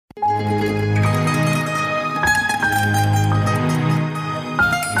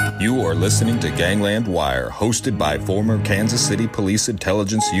You are listening to Gangland Wire, hosted by former Kansas City Police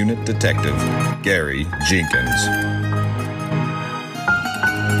Intelligence Unit Detective Gary Jenkins.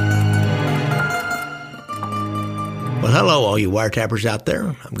 Well, hello, all you wiretappers out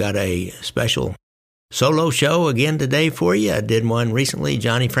there. I've got a special solo show again today for you. I did one recently,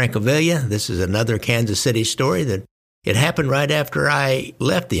 Johnny Francavilla. This is another Kansas City story that it happened right after I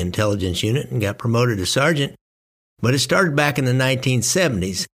left the intelligence unit and got promoted to sergeant. But it started back in the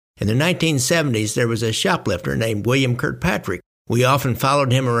 1970s. In the 1970s, there was a shoplifter named William Kirkpatrick. We often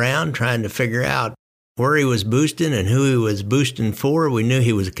followed him around trying to figure out where he was boosting and who he was boosting for. We knew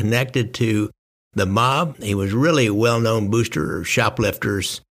he was connected to the mob. He was really a well-known booster or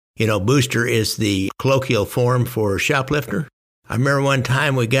shoplifters. You know, booster is the colloquial form for shoplifter. I remember one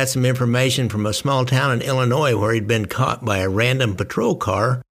time we got some information from a small town in Illinois where he'd been caught by a random patrol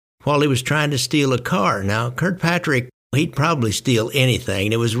car while he was trying to steal a car. Now, Kirkpatrick, he'd probably steal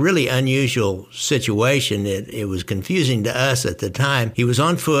anything. It was a really unusual situation. It was confusing to us at the time. He was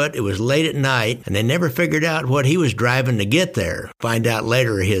on foot. It was late at night, and they never figured out what he was driving to get there. Find out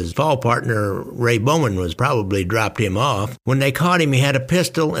later his fall partner, Ray Bowman, was probably dropped him off. When they caught him, he had a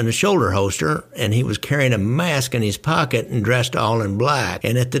pistol and a shoulder holster, and he was carrying a mask in his pocket and dressed all in black.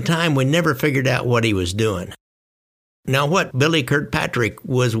 And at the time, we never figured out what he was doing. Now, what Billy Kirkpatrick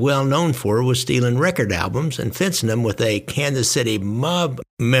was well known for was stealing record albums and fencing them with a Kansas City mob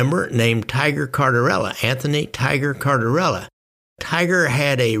member named Tiger Cardarella, Anthony Tiger Cardarella. Tiger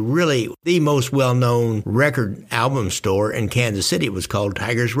had the most well-known record album store in Kansas City. It was called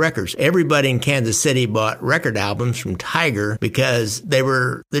Tiger's Records. Everybody in Kansas City bought record albums from Tiger because they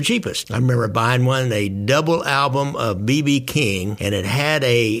were the cheapest. I remember buying one, a double album of B.B. King, and it had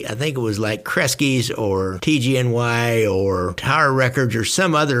I think it was like Kresge's or TGNY or Tower Records or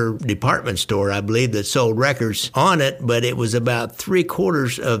some other department store, I believe, that sold records on it, but it was about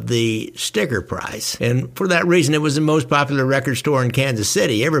 3/4 of the sticker price. And for that reason, it was the most popular record store in Kansas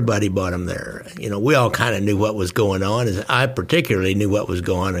City. Everybody bought them there. You know, we all kind of knew what was going on. I particularly knew what was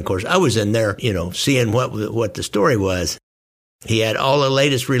going on. Of course, I was in there, seeing what the story was. He had all the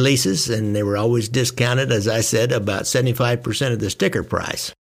latest releases, and they were always discounted, as I said, about 75% of the sticker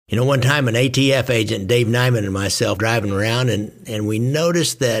price. One time an ATF agent, Dave Nyman, and myself driving around, and we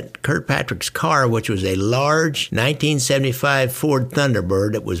noticed that Kirkpatrick's car, which was a large 1975 Ford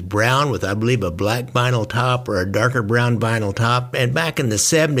Thunderbird, it was brown with, I believe, a black vinyl top or a darker brown vinyl top. And back in the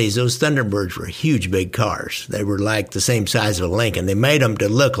 70s, those Thunderbirds were huge, big cars. They were like the same size of a Lincoln. They made them to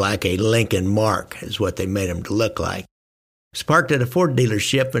look like a Lincoln Mark, is what they made them to look like. Was parked at a Ford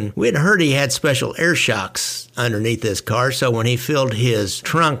dealership, and we had heard he had special air shocks underneath this car, so when he filled his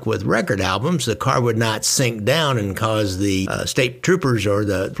trunk with record albums, the car would not sink down and cause the state troopers or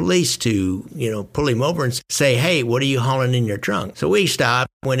the police to, pull him over and say, "Hey, what are you hauling in your trunk?" So we stopped,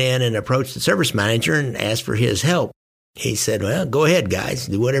 went in and approached the service manager and asked for his help. He said, "Well, go ahead, guys.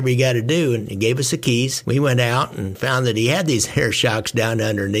 Do whatever you got to do." And he gave us the keys. We went out and found that he had these air shocks down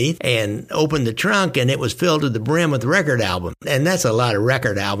underneath and opened the trunk, and it was filled to the brim with record albums. And that's a lot of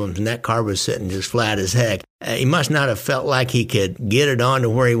record albums, and that car was sitting just flat as heck. He must not have felt like he could get it on to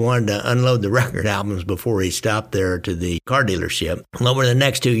where he wanted to unload the record albums before he stopped there to the car dealership. Over the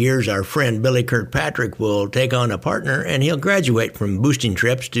next 2 years, our friend Billy Kirkpatrick will take on a partner, and he'll graduate from boosting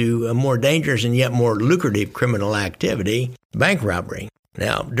trips to a more dangerous and yet more lucrative criminal activity, bank robbery.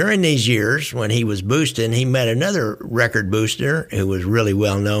 Now, during these years, when he was boosting, he met another record booster who was really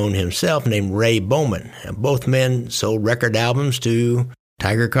well known himself, named Ray Bowman. Both men sold record albums to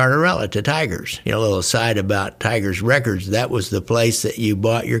Tiger Cardarella, to Tigers. A little aside about Tigers Records, that was the place that you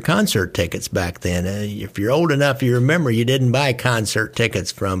bought your concert tickets back then. If you're old enough, you remember you didn't buy concert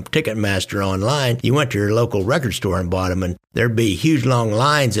tickets from Ticketmaster online. You went to your local record store and bought them, and there'd be huge long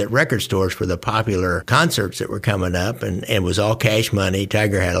lines at record stores for the popular concerts that were coming up, and it was all cash money.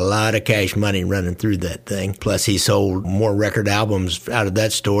 Tiger had a lot of cash money running through that thing. Plus, he sold more record albums out of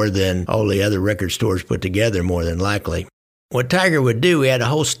that store than all the other record stores put together, more than likely. What Tiger would do, he had a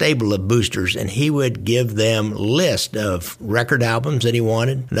whole stable of boosters, and he would give them lists of record albums that he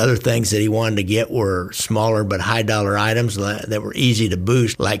wanted. And other things that he wanted to get were smaller but high-dollar items that were easy to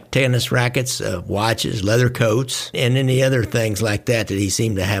boost, like tennis rackets, watches, leather coats, and any other things like that he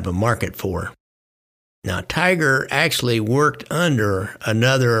seemed to have a market for. Now, Tiger actually worked under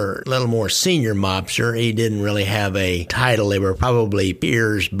another little more senior mobster. He didn't really have a title. They were probably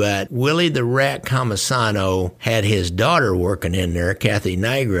peers, but Willie the Rat Comisano had his daughter working in there, Kathy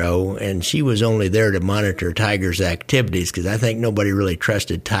Nigro, and she was only there to monitor Tiger's activities because I think nobody really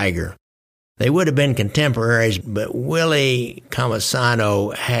trusted Tiger. They would have been contemporaries, but Willie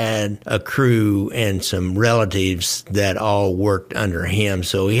Comisano had a crew and some relatives that all worked under him,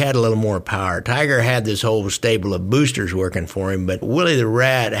 so he had a little more power. Tiger had this whole stable of boosters working for him, but Willie the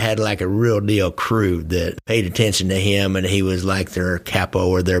Rat had like a real deal crew that paid attention to him, and he was like their capo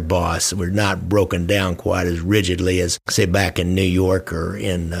or their boss. We're not broken down quite as rigidly as, say, back in New York or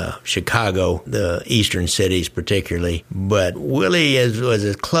in Chicago, the eastern cities particularly. But Willie was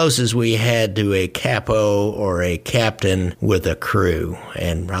as close as we had to a capo or a captain with a crew,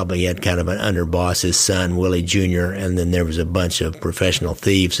 and probably had kind of an underboss, his son, Willie Jr., and then there was a bunch of professional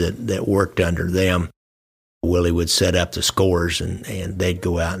thieves that worked under them. Willie would set up the scores, and they'd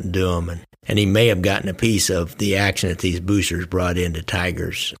go out and do them. And he may have gotten a piece of the action that these boosters brought into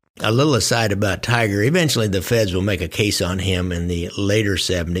Tiger's. A little aside about Tiger, eventually the feds will make a case on him in the later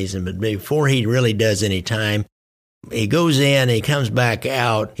 70s, but before he really does any time, he goes in, he comes back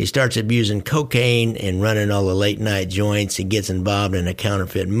out, he starts abusing cocaine and running all the late-night joints. He gets involved in a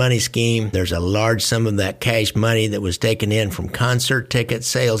counterfeit money scheme. There's a large sum of that cash money that was taken in from concert ticket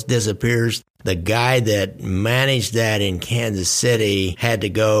sales disappears. The guy that managed that in Kansas City had to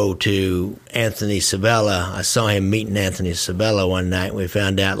go to Anthony Sabella. I saw him meeting Anthony Sabella one night. We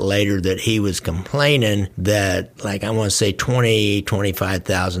found out later that he was complaining that, like, I want to say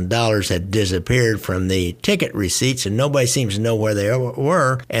 $25,000 had disappeared from the ticket receipts, and nobody seems to know where they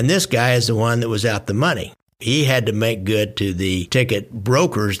were. And this guy is the one that was out the money. He had to make good to the ticket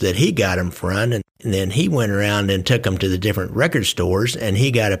brokers that he got them from, and then he went around and took them to the different record stores, and he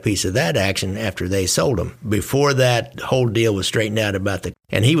got a piece of that action after they sold them. Before that whole deal was straightened out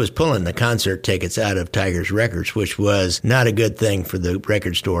and he was pulling the concert tickets out of Tiger's records, which was not a good thing for the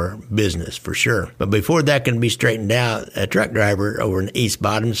record store business, for sure. But before that can be straightened out, a truck driver over in East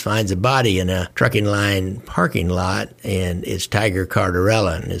Bottoms finds a body in a trucking line parking lot, and it's Tiger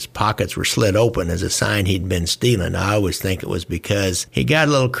Cardarella, and his pockets were slit open as a sign he'd been stealing. I always think it was because he got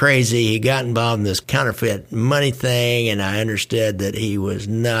a little crazy. He got involved in this counterfeit money thing, and I understood that he was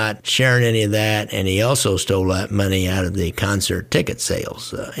not sharing any of that, and he also stole that money out of the concert ticket sales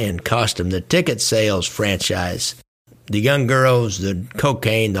and cost him the ticket sales franchise. The young girls, the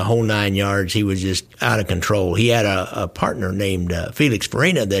cocaine, the whole 9 yards, he was just out of control. He had a partner named Felix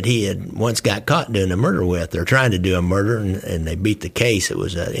Farina that he had once got caught doing a murder with. They're trying to do a murder, and they beat the case. It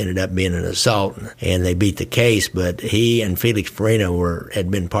was ended up being an assault, and they beat the case. But he and Felix Farina had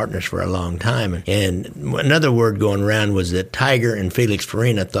been partners for a long time. And another word going around was that Tiger and Felix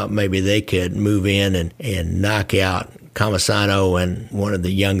Farina thought maybe they could move in and knock out Comisano and one of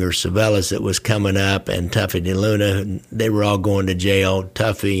the younger Savellas that was coming up, and Tuffy DeLuna. They were all going to jail.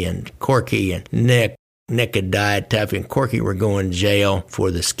 Tuffy and Corky and Nick. Nick had died. Tuffy and Corky were going to jail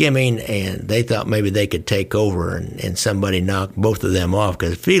for the skimming, and they thought maybe they could take over, and somebody knocked both of them off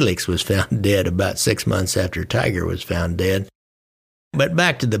because Felix was found dead about 6 months after Tiger was found dead. But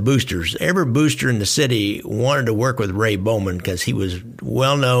back to the boosters. Every booster in the city wanted to work with Ray Bowman because he was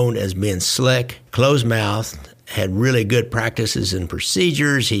well known as being slick, closed-mouthed, had really good practices and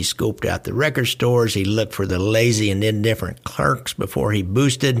procedures. He scoped out the record stores. He looked for the lazy and indifferent clerks before he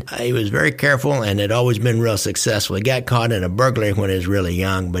boosted. He was very careful and had always been real successful. He got caught in a burglary when he was really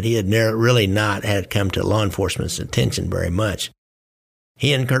young, but he had really not had come to law enforcement's attention very much.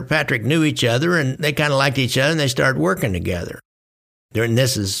 He and Kirkpatrick knew each other, and they kind of liked each other, and they started working together.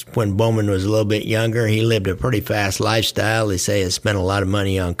 This is when Bowman was a little bit younger. He lived a pretty fast lifestyle. They say he spent a lot of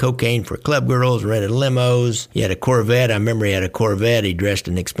money on cocaine for club girls, rented limos. He had a Corvette. I remember he had a Corvette. He dressed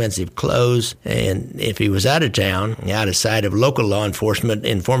in expensive clothes. And if he was out of town, out of sight of local law enforcement,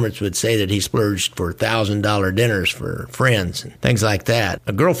 informants would say that he splurged for $1,000 dinners for friends and things like that.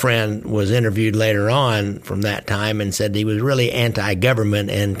 A girlfriend was interviewed later on from that time and said he was really anti-government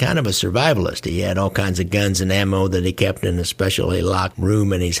and kind of a survivalist. He had all kinds of guns and ammo that he kept in a specially locked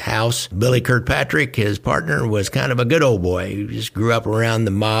room in his house. Billy Kirkpatrick, his partner, was kind of a good old boy. He just grew up around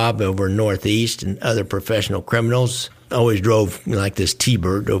the mob over Northeast and other professional criminals. Always drove like this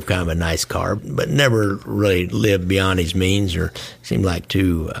T-Bird, drove kind of a nice car, but never really lived beyond his means or seemed like I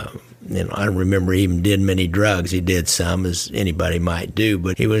don't remember he even did many drugs. He did some, as anybody might do,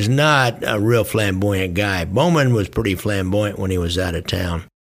 but he was not a real flamboyant guy. Bowman was pretty flamboyant when he was out of town.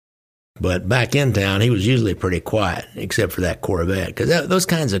 But back in town, he was usually pretty quiet, except for that Corvette. Because those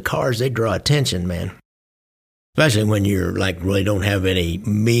kinds of cars, they draw attention, man. Especially when you're really don't have any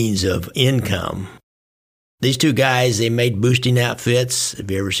means of income. These two guys, they made boosting outfits. Have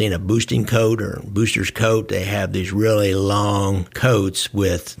you ever seen a boosting coat or booster's coat? They have these really long coats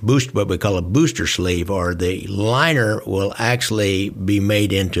with what we call a booster sleeve, or the liner will actually be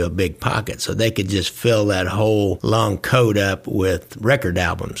made into a big pocket. So they could just fill that whole long coat up with record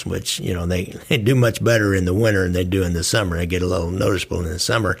albums, which, they do much better in the winter than they do in the summer. They get a little noticeable in the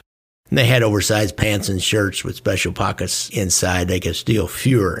summer. And they had oversized pants and shirts with special pockets inside. They could steal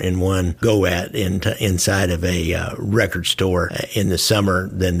fewer in one go-at inside of a record store in the summer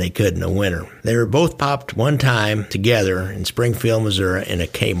than they could in the winter. They were both popped one time together in Springfield, Missouri, in a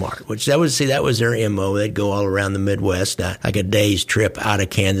Kmart, which that was their MO. They'd go all around the Midwest, like a day's trip out of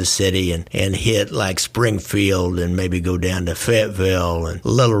Kansas City and hit like Springfield and maybe go down to Fayetteville and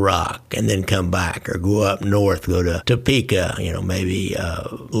Little Rock and then come back, or go up north, go to Topeka, maybe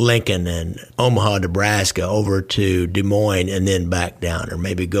Lincoln and Omaha, Nebraska, over to Des Moines and then back down, or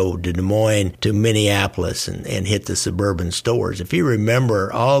maybe go to Des Moines to Minneapolis and hit the suburban stores. If you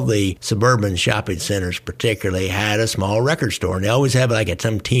remember, all the suburban shopping centers particularly had a small record store, and they always have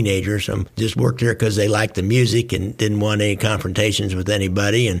some teenager, some just worked there because they liked the music and didn't want any confrontations with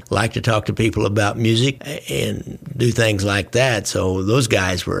anybody and liked to talk to people about music and do things like that. So those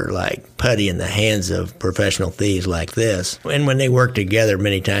guys were like putty in the hands of professional thieves like this. And when they worked together,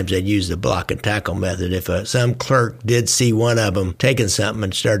 many times they'd use the block and tackle method. If some clerk did see one of them taking something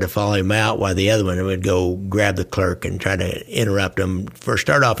and started to follow him out, while the other one would go grab the clerk and try to interrupt him,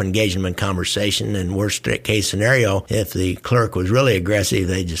 start off engaging him in conversation. And worst case scenario, if the clerk was really aggressive,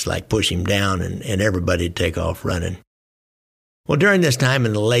 they'd just push him down and everybody'd take off running. Well, during this time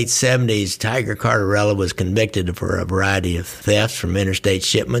in the late 70s, Tiger Cardarella was convicted for a variety of thefts from interstate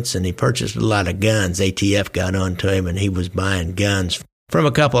shipments, and he purchased a lot of guns. ATF got onto him, and he was buying guns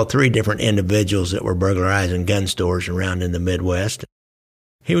from three different individuals that were burglarizing gun stores around in the Midwest.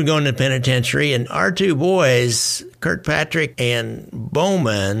 He would go into the penitentiary, and our two boys, Kirkpatrick and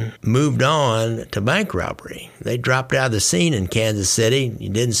Bowman, moved on to bank robbery. They dropped out of the scene in Kansas City. You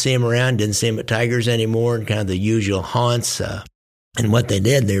didn't see them around, didn't see them at Tigers anymore, and kind of the usual haunts. And what they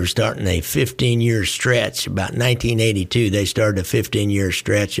did, they were starting a 15-year stretch. About 1982, they started a 15-year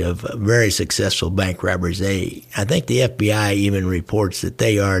stretch of very successful bank robberies. I think the FBI even reports that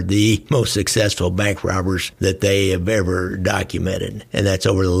they are the most successful bank robbers that they have ever documented. And that's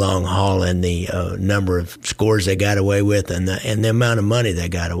over the long haul and the number of scores they got away with and the amount of money they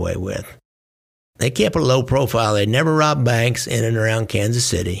got away with. They kept a low profile. They never robbed banks in and around Kansas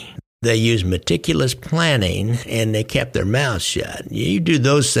City. They used meticulous planning, and they kept their mouths shut. You do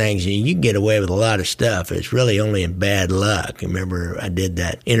those things, and you can get away with a lot of stuff. It's really only in bad luck. Remember, I did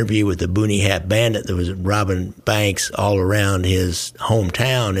that interview with the Boonie Hat Bandit that was robbing banks all around his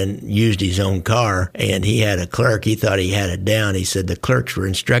hometown and used his own car, and he had a clerk. He thought he had it down. He said the clerks were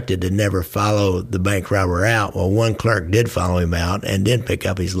instructed to never follow the bank robber out. Well, one clerk did follow him out and did pick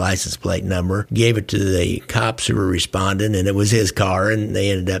up his license plate number, gave it to the cops who were responding, and it was his car, and they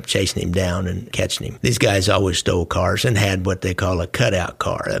ended up chasing him down and catching him. These guys always stole cars and had what they call a cutout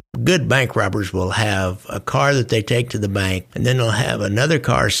car. Good bank robbers will have a car that they take to the bank, and then they'll have another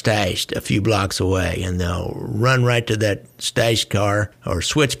car stashed a few blocks away, and they'll run right to that stashed car or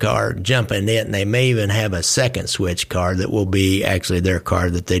switch car, jump in it, and they may even have a second switch car that will be actually their car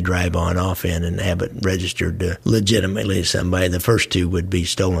that they drive on off in and have it registered to legitimately somebody. The first two would be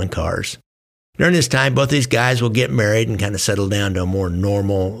stolen cars. During this time, both these guys will get married and kind of settle down to a more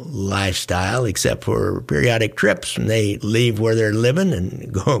normal lifestyle, except for periodic trips. And they leave where they're living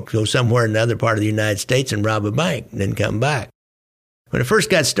and go somewhere in another part of the United States and rob a bank and then come back. When it first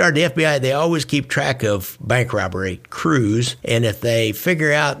got started, the FBI, they always keep track of bank robbery crews. And if they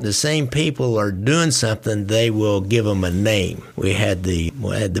figure out the same people are doing something, they will give them a name. We had the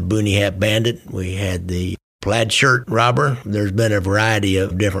Boonie Hat Bandit. We had the plaid shirt robber. There's been a variety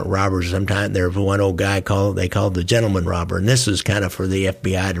of different robbers. Sometimes there's one old guy they called the gentleman robber. And this is kind of for the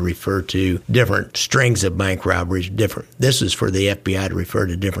FBI to refer to different strings of bank robberies. This is for the FBI to refer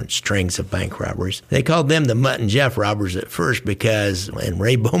to different strings of bank robberies. They called them the Mutt and Jeff robbers at first and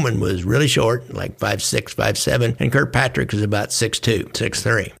Ray Bowman was really short, like 5'6", 5'7", and Kirkpatrick was about 6'2",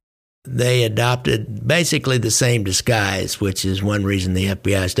 6'3". They adopted basically the same disguise, which is one reason the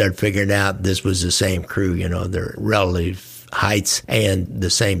FBI started figuring out this was the same crew, their relative heights and the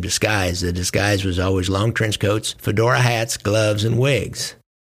same disguise. The disguise was always long trench coats, fedora hats, gloves, and wigs.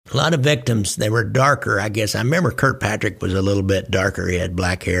 A lot of victims, they were darker, I guess. I remember Kirkpatrick was a little bit darker. He had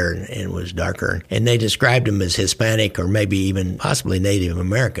black hair and was darker. And they described him as Hispanic or maybe even possibly Native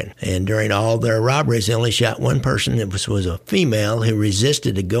American. And during all their robberies, they only shot one person. It was a female who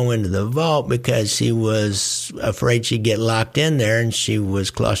resisted to go into the vault because she was afraid she'd get locked in there and she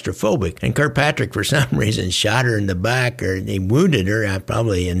was claustrophobic. And Kirkpatrick, for some reason, shot her in the back, or he wounded her. I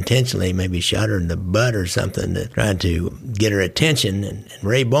probably intentionally maybe shot her in the butt or something to try to get her attention. And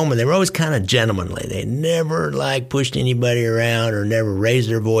Ray Bowman, they were always kind of gentlemanly. They never pushed anybody around or never raised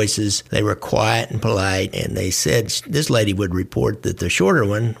their voices. They were quiet and polite. And they said this lady would report that the shorter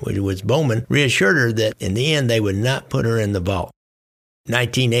one, which was Bowman, reassured her that in the end they would not put her in the vault.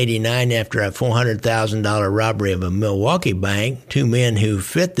 1989, after a $400,000 robbery of a Milwaukee bank, two men who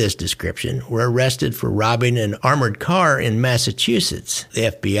fit this description were arrested for robbing an armored car in Massachusetts.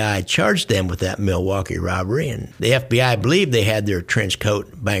 The FBI charged them with that Milwaukee robbery, and the FBI believed they had their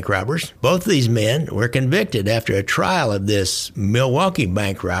Trenchcoat bank robbers. Both of these men were convicted after a trial of this Milwaukee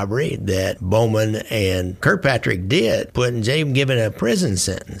bank robbery that Bowman and Kirkpatrick did, put in jail and given a prison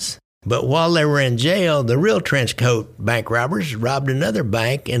sentence. But while they were in jail, the real Trenchcoat bank robbers robbed another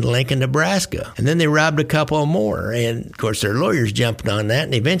bank in Lincoln, Nebraska. And then they robbed a couple more. And, of course, their lawyers jumped on that,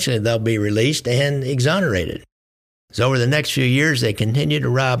 and eventually they'll be released and exonerated. So over the next few years, they continued to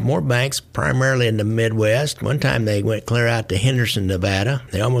rob more banks, primarily in the Midwest. One time they went clear out to Henderson, Nevada.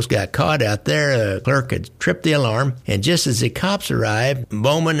 They almost got caught out there. A clerk had tripped the alarm. And just as the cops arrived,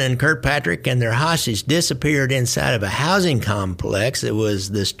 Bowman and Kirkpatrick and their hostage disappeared inside of a housing complex.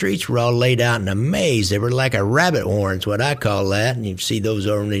 The streets were all laid out in a maze. They were like a rabbit warren, is what I call that. And you see those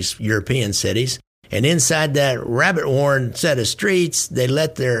over in these European cities. And inside that rabbit warren set of streets, they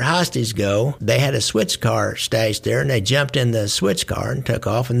let their hostage go. They had a switch car stashed there, and they jumped in the switch car and took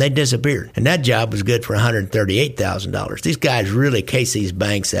off, and they disappeared. And that job was good for $138,000. These guys really cased these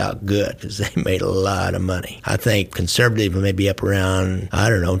banks out good because they made a lot of money. I think conservative maybe up around,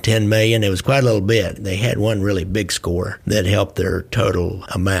 $10 million. It was quite a little bit. They had one really big score that helped their total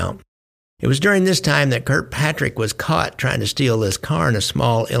amount. It was during this time that Kirkpatrick was caught trying to steal this car in a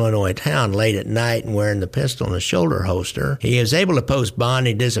small Illinois town late at night and wearing the pistol in a shoulder holster. He was able to post bond.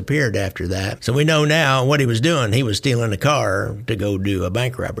 He disappeared after that. So we know now what he was doing. He was stealing a car to go do a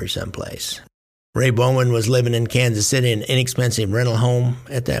bank robbery someplace. Ray Bowman was living in Kansas City in an inexpensive rental home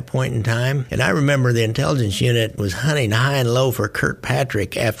at that point in time. And I remember the intelligence unit was hunting high and low for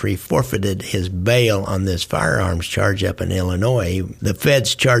Kirkpatrick after he forfeited his bail on this firearms charge up in Illinois. The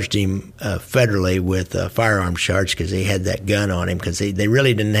feds charged him federally with a firearms charge because he had that gun on him, because they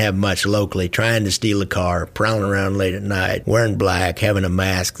really didn't have much locally. Trying to steal a car, prowling around late at night, wearing black, having a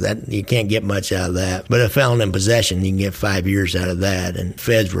mask, that you can't get much out of that. But a felon in possession, you can get 5 years out of that. And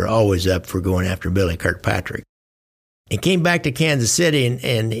feds were always up for going after Billy Kirkpatrick. He came back to Kansas City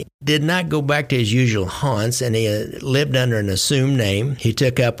and he did not go back to his usual haunts, and he lived under an assumed name. He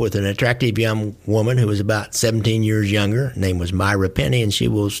took up with an attractive young woman who was about 17 years younger. Her name was Myra Penny, and she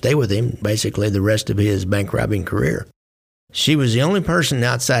will stay with him basically the rest of his bank robbing career. She was the only person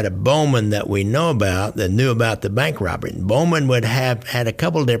outside of Bowman that we know about that knew about the bank robbery. Bowman would have had a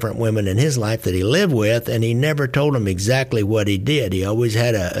couple different women in his life that he lived with, and he never told them exactly what he did. He always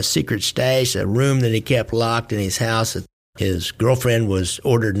had a secret stash, a room that he kept locked in his house that his girlfriend was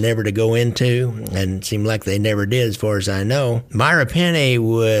ordered never to go into, and it seemed like they never did as far as I know. Myra Penny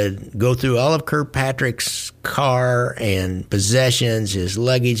would go through all of Kirkpatrick's car and possessions, his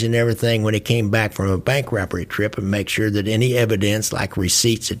luggage and everything when he came back from a bank robbery trip, and make sure that any evidence like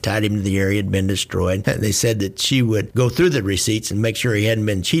receipts that tied him to the area had been destroyed. They said that she would go through the receipts and make sure he hadn't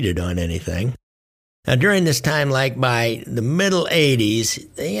been cheated on anything. Now, during this time, by the middle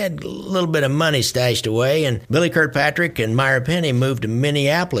 80s, they had a little bit of money stashed away, and Billy Kirkpatrick and Myra Penny moved to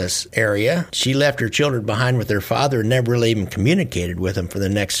Minneapolis area. She left her children behind with their father and never really even communicated with them for the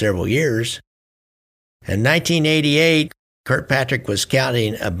next several years. In 1988, Kirkpatrick was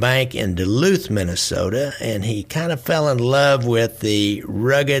scouting a bank in Duluth, Minnesota, and he kind of fell in love with the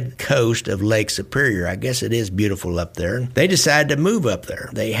rugged coast of Lake Superior. I guess it is beautiful up there. They decided to move up there.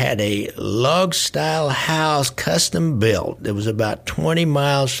 They had a log-style house custom built. It was about 20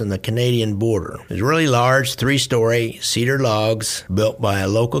 miles from the Canadian border. It was really large, 3-story cedar logs built by a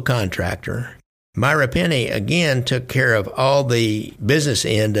local contractor. Myra Penny, again, took care of all the business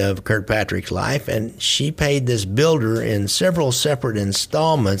end of Kirkpatrick's life, and she paid this builder in several separate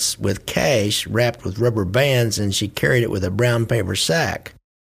installments with cash wrapped with rubber bands, and she carried it with a brown paper sack.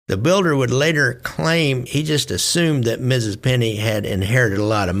 The builder would later claim he just assumed that Mrs. Penny had inherited a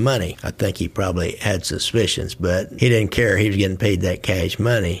lot of money. I think he probably had suspicions, but he didn't care. He was getting paid that cash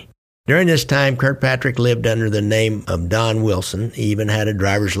money. During this time, Kirkpatrick lived under the name of Don Wilson. He even had a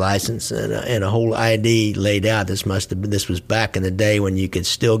driver's license and a whole ID laid out. This was back in the day when you could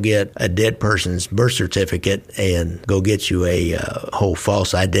still get a dead person's birth certificate and go get you a whole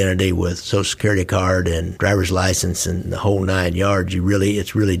false identity with Social Security card and driver's license and the whole 9 yards.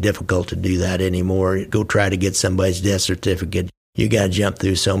 It's really difficult to do that anymore. Go try to get somebody's death certificate. You got to jump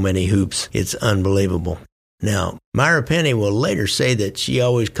through so many hoops. It's unbelievable. Now, Myra Penny will later say that she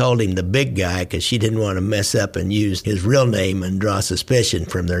always called him the big guy because she didn't want to mess up and use his real name and draw suspicion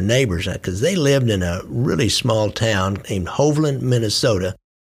from their neighbors, because they lived in a really small town named Hovland, Minnesota.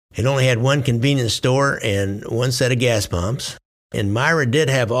 It only had one convenience store and one set of gas pumps. And Myra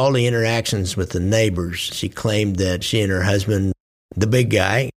did have all the interactions with the neighbors. She claimed that she and her husband, the big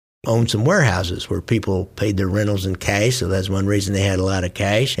guy, owned some warehouses where people paid their rentals in cash, so that's one reason they had a lot of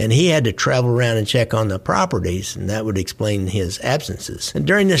cash. And he had to travel around and check on the properties, and that would explain his absences. And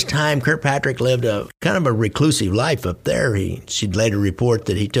during this time, Kirkpatrick lived a kind of a reclusive life up there. She'd later report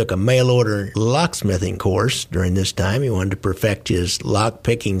that he took a mail-order locksmithing course during this time. He wanted to perfect his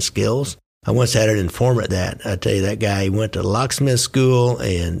lock-picking skills. I once had an informant that. I tell you, that guy, he went to locksmith school,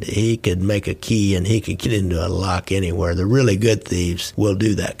 and he could make a key, and he could get into a lock anywhere. The really good thieves will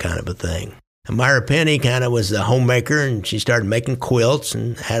do that kind of a thing. And Myra Penny kind of was a homemaker, and she started making quilts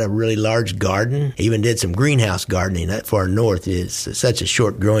and had a really large garden. Even did some greenhouse gardening. That far north is such a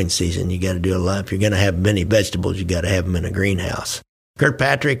short growing season. You got to do a lot. If you're going to have many vegetables, you got to have them in a greenhouse.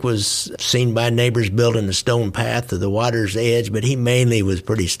 Kirkpatrick was seen by neighbors building a stone path to the water's edge, but he mainly was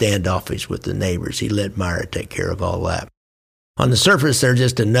pretty standoffish with the neighbors. He let Myra take care of all that. On the surface, they're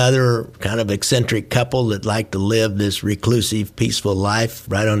just another kind of eccentric couple that liked to live this reclusive, peaceful life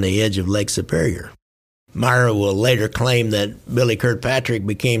right on the edge of Lake Superior. Myra will later claim that Billy Kirkpatrick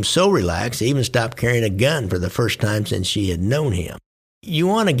became so relaxed he even stopped carrying a gun for the first time since she had known him. You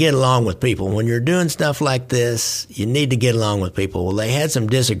want to get along with people. When you're doing stuff like this, you need to get along with people. Well, they had some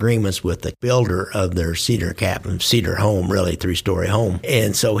disagreements with the builder of their cedar home, really, 3-story home.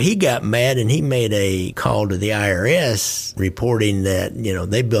 And so he got mad and he made a call to the IRS reporting that,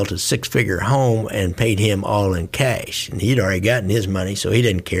 they built a 6-figure home and paid him all in cash. And he'd already gotten his money, so he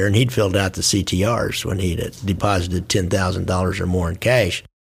didn't care. And he'd filled out the CTRs when he'd deposited $10,000 or more in cash.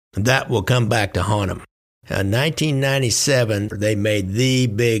 That will come back to haunt him. In 1997, they made the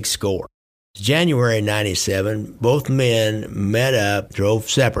big score. January 97, both men met up, drove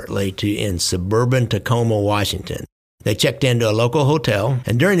separately in suburban Tacoma, Washington. They checked into a local hotel,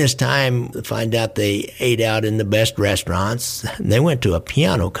 and during this time, find out they ate out in the best restaurants. They went to a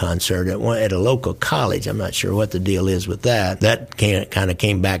piano concert at a local college. I'm not sure what the deal is with that. That kind of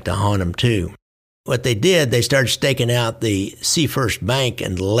came back to haunt them, too. What they did, they started staking out the Seafirst Bank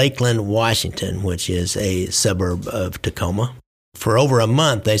in Lakeland, Washington, which is a suburb of Tacoma. For over a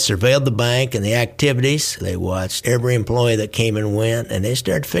month, they surveilled the bank and the activities. They watched every employee that came and went, and they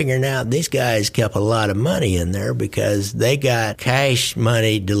started figuring out these guys kept a lot of money in there because they got cash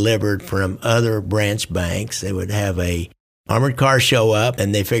money delivered from other branch banks. They would have a armored car show up,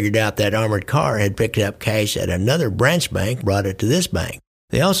 and they figured out that armored car had picked up cash at another branch bank, brought it to this bank.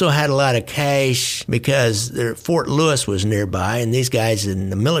 They also had a lot of cash because Fort Lewis was nearby, and these guys in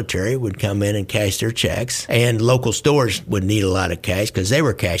the military would come in and cash their checks, and local stores would need a lot of cash because they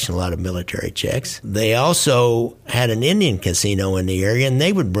were cashing a lot of military checks. They also had an Indian casino in the area, and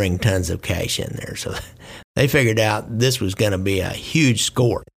they would bring tons of cash in there. So they figured out this was going to be a huge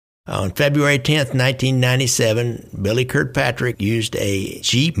score. On February 10th, 1997, Billy Kirkpatrick used a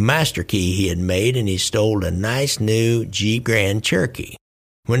Jeep master key he had made, and he stole a nice new Jeep Grand Cherokee.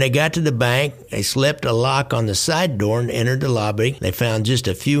 When they got to the bank, they slipped a lock on the side door and entered the lobby. They found just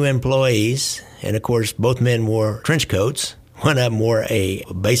a few employees, and of course, both men wore trench coats. One of them wore a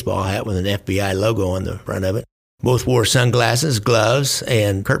baseball hat with an FBI logo on the front of it. Both wore sunglasses, gloves,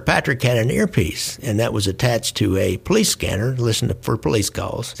 and Kirkpatrick had an earpiece, and that was attached to a police scanner to listen for police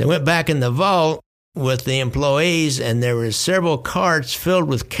calls. They went back in the vault with the employees, and there were several carts filled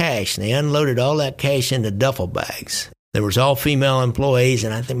with cash, and they unloaded all that cash into duffel bags. There was all female employees,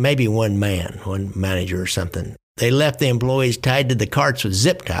 and I think maybe one manager or something. They left the employees tied to the carts with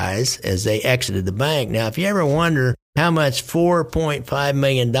zip ties as they exited the bank. Now, if you ever wonder how much $4.5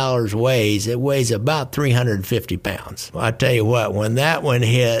 million weighs, it weighs about 350 pounds. Well, I tell you what, when that one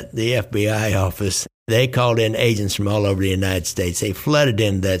hit the FBI office, they called in agents from all over the United States. They flooded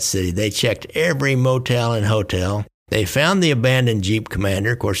into that city. They checked every motel and hotel. They found the abandoned Jeep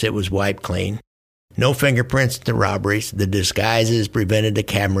Commander. Of course, it was wiped clean. No fingerprints at the robberies. The disguises prevented the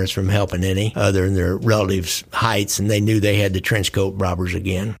cameras from helping any other than their relatives' heights, and they knew they had the Trenchcoat Robbers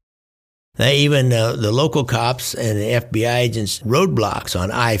again. Even the local cops and the FBI agents roadblocks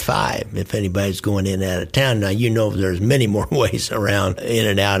on I-5 if anybody's going in and out of town. Now, you know there's many more ways around in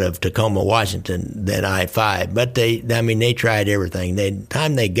and out of Tacoma, Washington than I-5. But they tried everything. The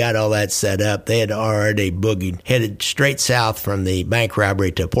time they got all that set up, they had already headed straight south from the bank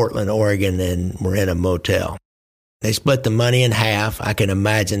robbery to Portland, Oregon, and were in a motel. They split the money in half. I can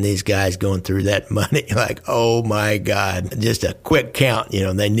imagine these guys going through that money like, oh my God, just a quick count.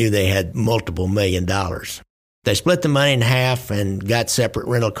 They knew they had multiple $1 million. They split the money in half and got separate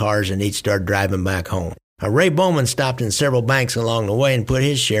rental cars and each started driving back home. Ray Bowman stopped in several banks along the way and put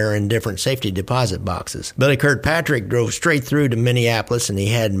his share in different safety deposit boxes. Billy Kirkpatrick drove straight through to Minneapolis, and he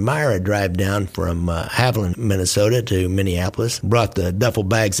had Myra drive down from Haviland, Minnesota to Minneapolis, brought the duffel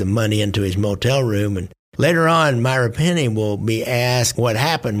bags of money into his motel room, and later on, Myra Penny will be asked what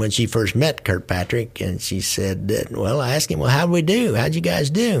happened when she first met Kirkpatrick, and she said, I asked him, how'd we do? How'd you guys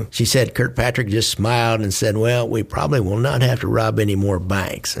do? She said Kirkpatrick just smiled and said, we probably will not have to rob any more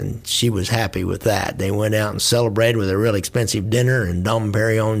banks, and she was happy with that. They went out and celebrated with a real expensive dinner and Dom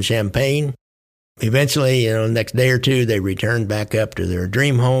Perignon champagne. Eventually, the next day or two, they returned back up to their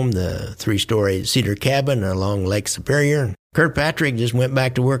dream home, the 3-story cedar cabin along Lake Superior. Kirkpatrick just went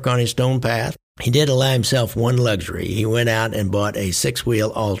back to work on his stone path. He did allow himself one luxury. He went out and bought a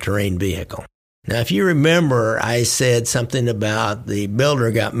 6-wheel all-terrain vehicle. Now, if you remember, I said something about the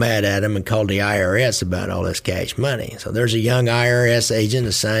builder got mad at him and called the IRS about all this cash money. So there's a young IRS agent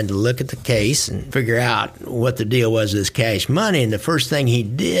assigned to look at the case and figure out what the deal was with this cash money. And the first thing he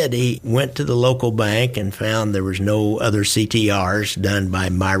did, he went to the local bank and found there was no other CTRs done by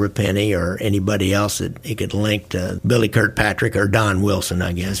Myra Penny or anybody else that he could link to Billy Kirkpatrick, or Don Wilson,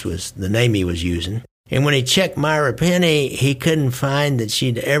 I guess was the name he was using. And when he checked Myra Penny, he couldn't find that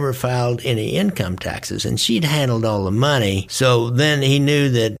she'd ever filed any income taxes, and she'd handled all the money. So then he knew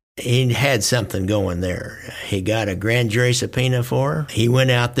that he had something going there. He got a grand jury subpoena for her. He went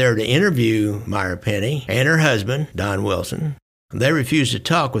out there to interview Myra Penny and her husband, Don Wilson. They refused to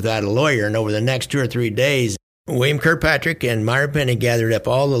talk without a lawyer, and over the next 2 or 3 days, William Kirkpatrick and Myra Penny gathered up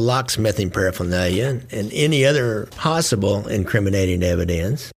all the locksmithing paraphernalia and any other possible incriminating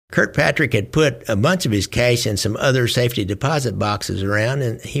evidence. Kirkpatrick had put a bunch of his cash in some other safety deposit boxes around,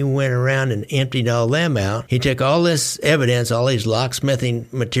 and he went around and emptied all them out. He took all this evidence, all his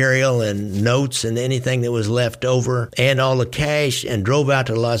locksmithing material and notes and anything that was left over, and all the cash, and drove out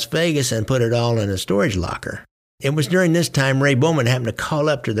to Las Vegas and put it all in a storage locker. It was during this time Ray Bowman happened to call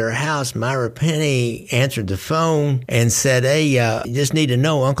up to their house. Myra Penny answered the phone and said, hey, you just need to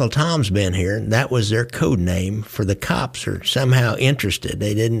know Uncle Tom's been here. That was their code name for the cops are somehow interested.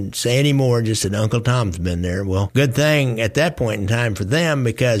 They didn't say any more, just said Uncle Tom's been there. Well, good thing at that point in time for them,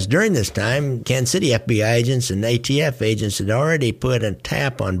 because during this time, Kansas City FBI agents and ATF agents had already put a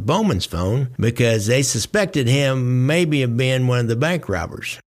tap on Bowman's phone because they suspected him maybe of being one of the bank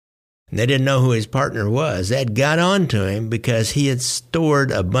robbers. They didn't know who his partner was. They had got on to him because he had stored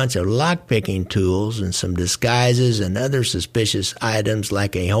a bunch of lockpicking tools and some disguises and other suspicious items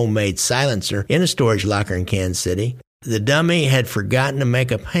like a homemade silencer in a storage locker in Kansas City. The dummy had forgotten to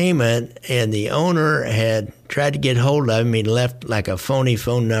make a payment, and the owner had tried to get hold of him. He'd left like a phony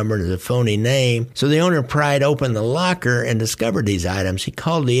phone number and a phony name. So the owner pried open the locker and discovered these items. He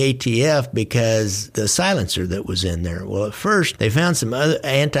called the ATF because the silencer that was in there. Well, at first, they found some other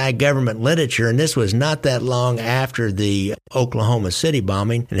anti-government literature, and this was not that long after the Oklahoma City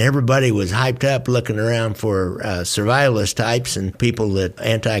bombing, and everybody was hyped up looking around for survivalist types and people that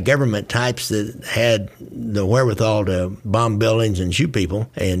anti-government types that had the wherewithal to bomb buildings and shoot people.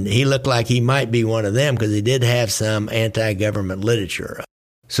 And he looked like he might be one of them because he did have some anti-government literature.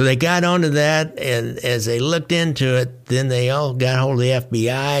 So they got onto that, and as they looked into it, then they all got hold of the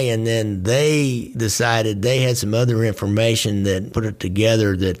FBI, and then they decided they had some other information that put it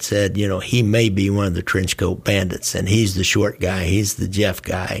together that said, he may be one of the Trenchcoat bandits, and he's the short guy, he's the Jeff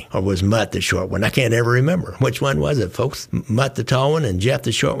guy, or was Mutt the short one? I can't ever remember. Which one was it, folks? Mutt the tall one and Jeff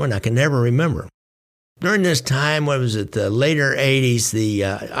the short one? I can never remember. During this time, the later 80s, the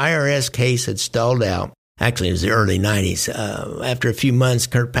IRS case had stalled out. Actually, it was the early 90s. After a few months,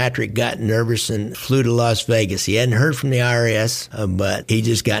 Kirkpatrick got nervous and flew to Las Vegas. He hadn't heard from the IRS, but he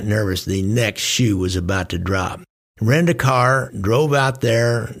just got nervous. The next shoe was about to drop. Rented a car, drove out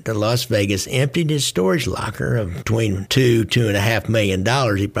there to Las Vegas, emptied his storage locker of between $2.5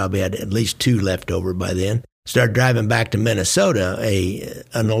 million. He probably had at least 2 left over by then. Started driving back to Minnesota.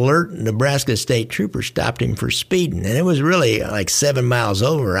 An alert Nebraska state trooper stopped him for speeding, and it was really like 7 miles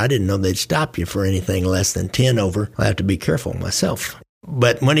over. I didn't know they'd stop you for anything less than 10 over. I'll have to be careful myself.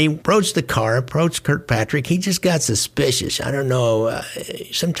 But when he approached Kirkpatrick, he just got suspicious. I don't know.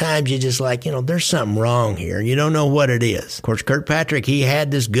 Sometimes you just like, there's something wrong here. You don't know what it is. Of course, Kirkpatrick, he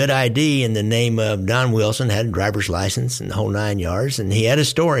had this good ID in the name of Don Wilson, had a driver's license and the whole 9 yards. And he had a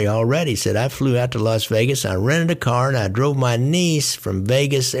story already. He said, I flew out to Las Vegas. I rented a car and I drove my niece from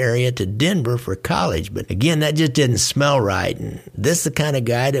Vegas area to Denver for college. But again, that just didn't smell right. And this is the kind of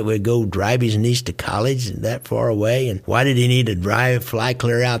guy that would go drive his niece to college that far away. And why did he need to fly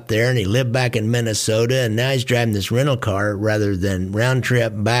clear out there? And he lived back in Minnesota, and now he's driving this rental car rather than round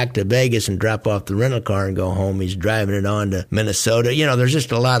trip back to Vegas and drop off the rental car and go home. He's driving it on to Minnesota. There's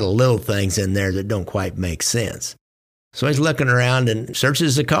just a lot of little things in there that don't quite make sense. So he's looking around and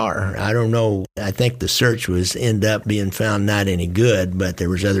searches the car. I don't know. I think the search ended up being found not any good, but there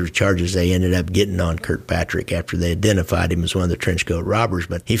was other charges they ended up getting on Kirkpatrick after they identified him as one of the Trenchcoat Robbers.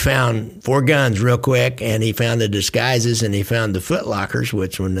 But he found 4 guns real quick, and he found the disguises, and he found the footlockers,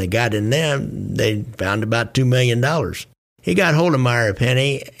 which when they got in them, they found about $2 million. He got hold of Myra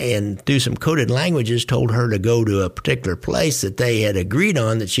Penny and through some coded languages told her to go to a particular place that they had agreed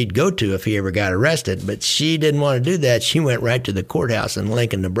on that she'd go to if he ever got arrested. But she didn't want to do that. She went right to the courthouse in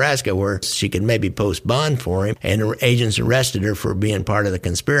Lincoln, Nebraska, where she could maybe post bond for him. And the agents arrested her for being part of the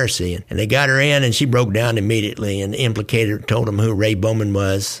conspiracy. And they got her in, and she broke down immediately and told them who Ray Bowman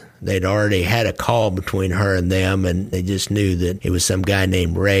was. They'd already had a call between her and them, and they just knew that it was some guy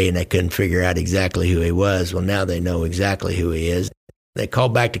named Ray, and they couldn't figure out exactly who he was. Well, now they know exactly who he is. They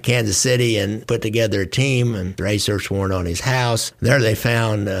called back to Kansas City and put together a team, and Ray search warrant on his house. There they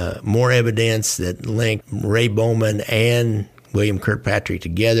found more evidence that linked Ray Bowman and William Kirkpatrick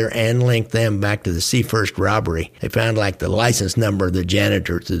together and linked them back to the Seafirst robbery. They found the license number of the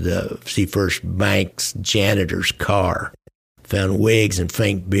janitor to the Seafirst Bank's janitor's car. Found wigs and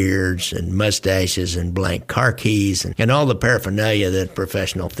fake beards and mustaches and blank car keys and all the paraphernalia that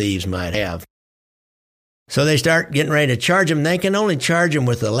professional thieves might have. So they start getting ready to charge him. They can only charge him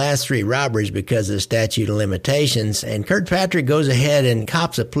with the last 3 robberies because of the statute of limitations. And Kirkpatrick goes ahead and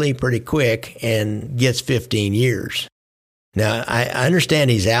cops a plea pretty quick and gets 15 years. Now, I understand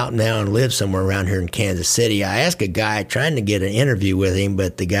he's out now and lives somewhere around here in Kansas City. I asked a guy trying to get an interview with him,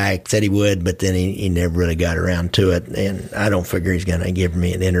 but the guy said he would, but then he never really got around to it. And I don't figure he's going to give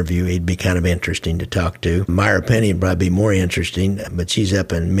me an interview. He'd be kind of interesting to talk to. Myra Penny would probably be more interesting, but she's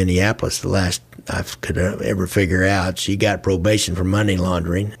up in Minneapolis the last I could ever figure out. She got probation for money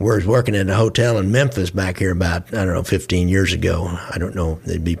laundering. Was working in a hotel in Memphis back here about, 15 years ago. I don't know.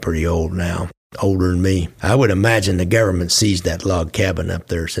 They'd be pretty old now. Older than me. I would imagine the government seized that log cabin up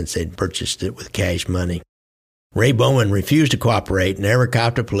there since they'd purchased it with cash money. Ray Bowman refused to cooperate, never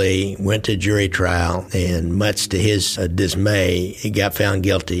copped a plea, went to jury trial, and much to his dismay, he got found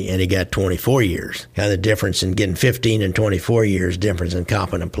guilty and he got 24 years. Kind of the difference in getting 15 and 24 years, difference in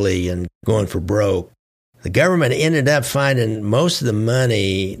copping a plea and going for broke. The government ended up finding most of the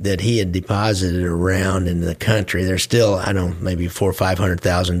money that he had deposited around in the country. There's still, maybe $400,000 or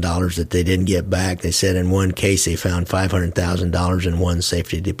 $500,000 that they didn't get back. They said in one case they found $500,000 in one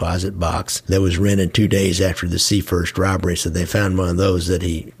safety deposit box that was rented 2 days after the Seafirst robbery. So they found one of those that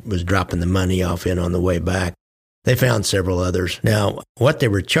he was dropping the money off in on the way back. They found several others. Now, what they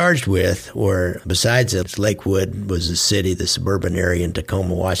were charged with were, besides Lakewood was the city, the suburban area in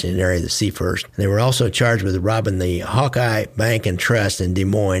Tacoma, Washington area, the Seafirst. They were also charged with robbing the Hawkeye Bank and Trust in Des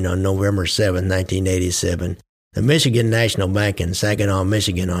Moines on November 7, 1987. The Michigan National Bank in Saginaw,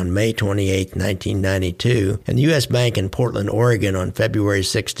 Michigan on May 28, 1992, and the U.S. Bank in Portland, Oregon on February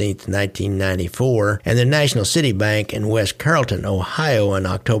 16, 1994, and the National City Bank in West Carrollton, Ohio on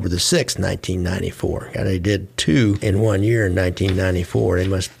October 6, 1994. And they did 2 in 1 year in 1994.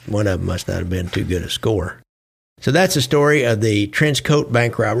 One of them must not have been too good a score. So that's the story of the Trenchcoat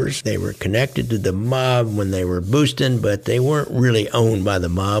bank robbers. They were connected to the mob when they were boosting, but they weren't really owned by the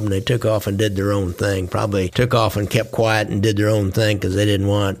mob, and they took off and did their own thing. Probably took off and kept quiet and did their own thing because they didn't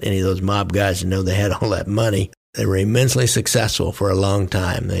want any of those mob guys to know they had all that money. They were immensely successful for a long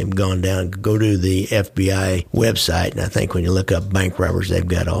time. They've gone down, go to the FBI website, and I think when you look up bank robbers, they've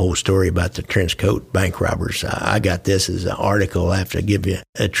got a whole story about the Trenchcoat bank robbers. I got this as an article. I have to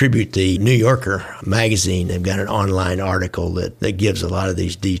attribute the New Yorker magazine. They've got an online article that gives a lot of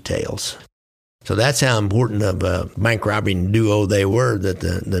these details. So that's how important of a bank robbing duo they were that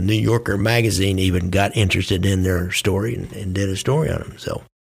the New Yorker magazine even got interested in their story and did a story on them. So,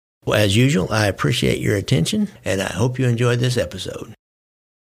 well, as usual, I appreciate your attention, and I hope you enjoyed this episode.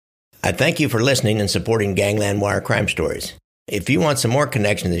 I thank you for listening and supporting Gangland Wire Crime Stories. If you want some more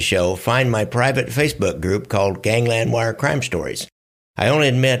connection to the show, find my private Facebook group called Gangland Wire Crime Stories. I only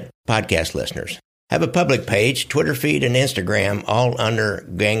admit podcast listeners. have a public page, Twitter feed, and Instagram, all under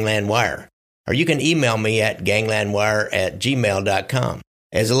Gangland Wire. Or you can email me at ganglandwire@gmail.com.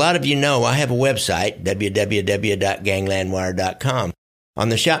 As a lot of you know, I have a website, www.ganglandwire.com. On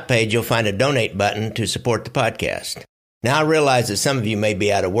the shop page, you'll find a donate button to support the podcast. Now, I realize that some of you may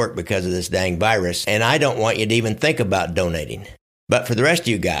be out of work because of this dang virus, and I don't want you to even think about donating. But for the rest of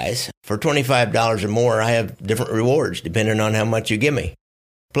you guys, for $25 or more, I have different rewards depending on how much you give me.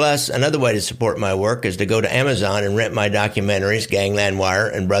 Plus, another way to support my work is to go to Amazon and rent my documentaries, Gangland Wire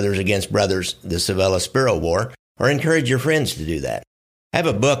and Brothers Against Brothers, The Civella-Spiro War, or encourage your friends to do that. I have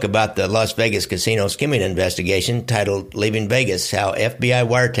a book about the Las Vegas casino skimming investigation titled Leaving Vegas, How FBI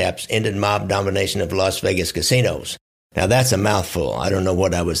Wiretaps Ended Mob Domination of Las Vegas Casinos. Now that's a mouthful. I don't know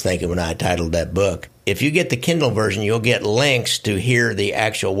what I was thinking when I titled that book. If you get the Kindle version, you'll get links to hear the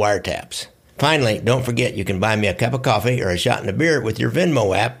actual wiretaps. Finally, don't forget you can buy me a cup of coffee or a shot in a beer with your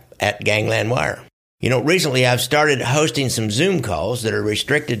Venmo app at Gangland Wire. You know, recently I've started hosting some Zoom calls that are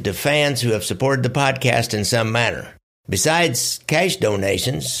restricted to fans who have supported the podcast in some manner. Besides cash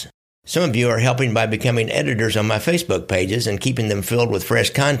donations, some of you are helping by becoming editors on my Facebook pages and keeping them filled with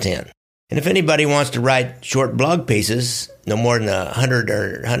fresh content. And if anybody wants to write short blog pieces, no more than 100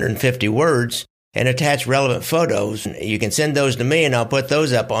 or 150 words, and attach relevant photos, you can send those to me and I'll put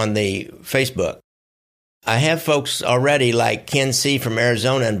those up on the Facebook. I have folks already like Ken C. from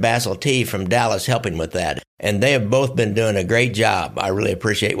Arizona and Basil T. from Dallas helping with that, and they have both been doing a great job. I really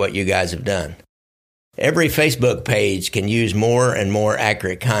appreciate what you guys have done. Every Facebook page can use more and more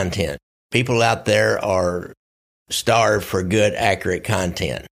accurate content. People out there are starved for good, accurate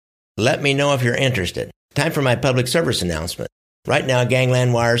content. Let me know if you're interested. Time for my public service announcement. Right now,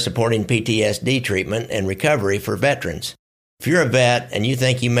 Gangland Wire is supporting PTSD treatment and recovery for veterans. If you're a vet and you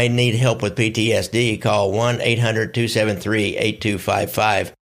think you may need help with PTSD, call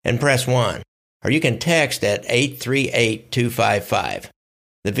 1-800-273-8255 and press 1. Or you can text at 838-255.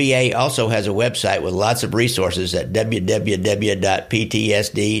 The VA also has a website with lots of resources at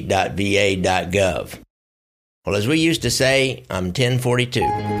www.ptsd.va.gov. Well, as we used to say, I'm 1042.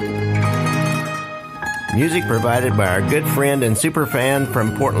 Music provided by our good friend and superfan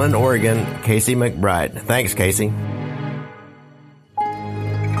from Portland, Oregon, Casey McBride. Thanks, Casey.